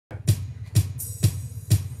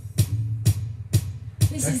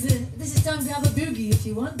This is time to have a boogie if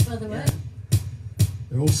you want, by the way.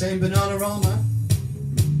 They're all saying Bananarama.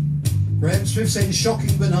 Graham Swift saying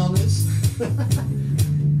shocking bananas.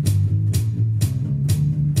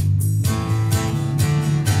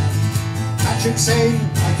 Patrick saying,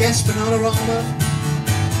 I guess Bananarama.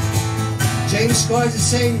 James Squires is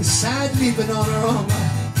saying, sadly Bananarama.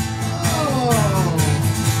 Oh.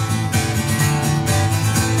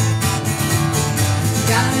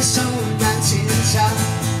 Got his own mountain top,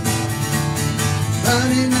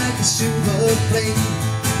 burning like a silver flame.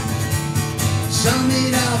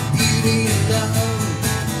 Summit of beauty and love,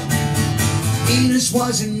 Guinness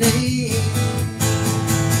was her name.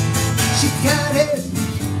 She got it,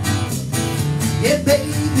 yeah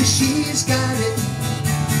baby, she's got it.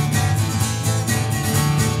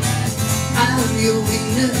 I'm your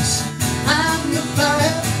Venus, I'm your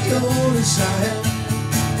fire, your desire.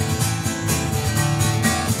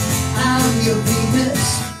 I'm your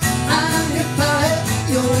Venus, I'm your fire,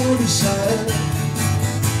 your desire.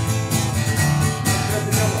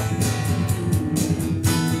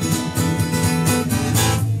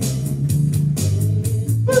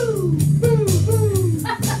 Boo, boo, boo.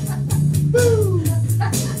 Boo.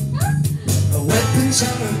 Our weapons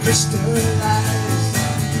are crystallized,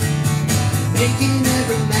 making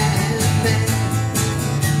every man mad.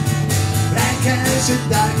 Black as a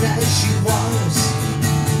dark night she was,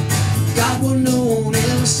 got what no one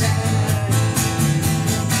else had.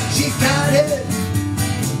 She got it,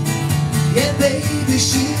 yeah baby,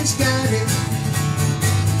 she's got it.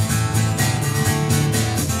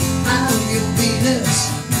 I'm your Venus,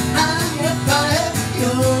 I'm your fire,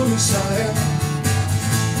 your desire.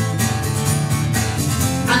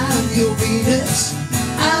 I'm your Venus,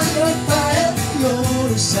 I'm your fire, your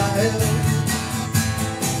desire.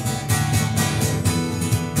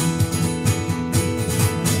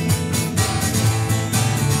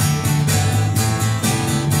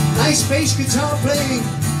 Nice bass guitar playing,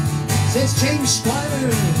 says James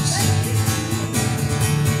Squires.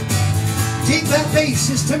 Dig that bass,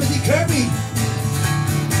 says Timothy Kirby.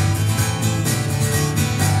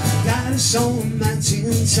 Got his own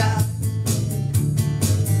mountain top,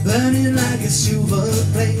 burning like a silver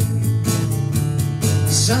flame.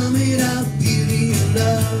 Summit of beauty and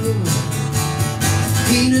love,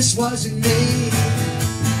 Venus was her name.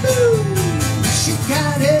 Ooh, she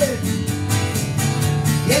got it,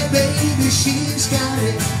 yeah baby, she's got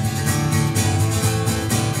it.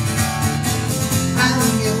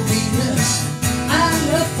 I'm your Venus, I'm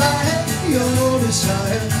your fire, your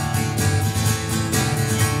desire.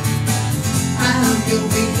 I'm your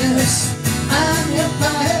Venus, I'm your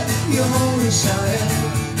fire, your desire.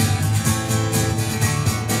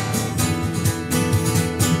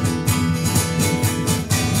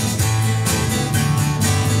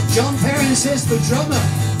 John Perrin says the drummer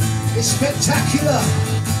is spectacular.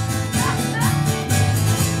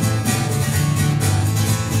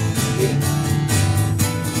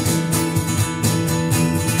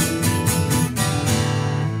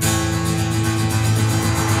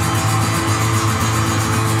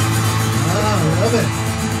 Love it.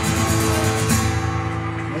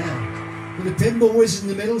 Yeah. With the pinball whiz in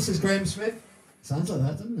the middle, says Graham Smith. Sounds like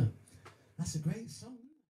that, doesn't it? That's a great song.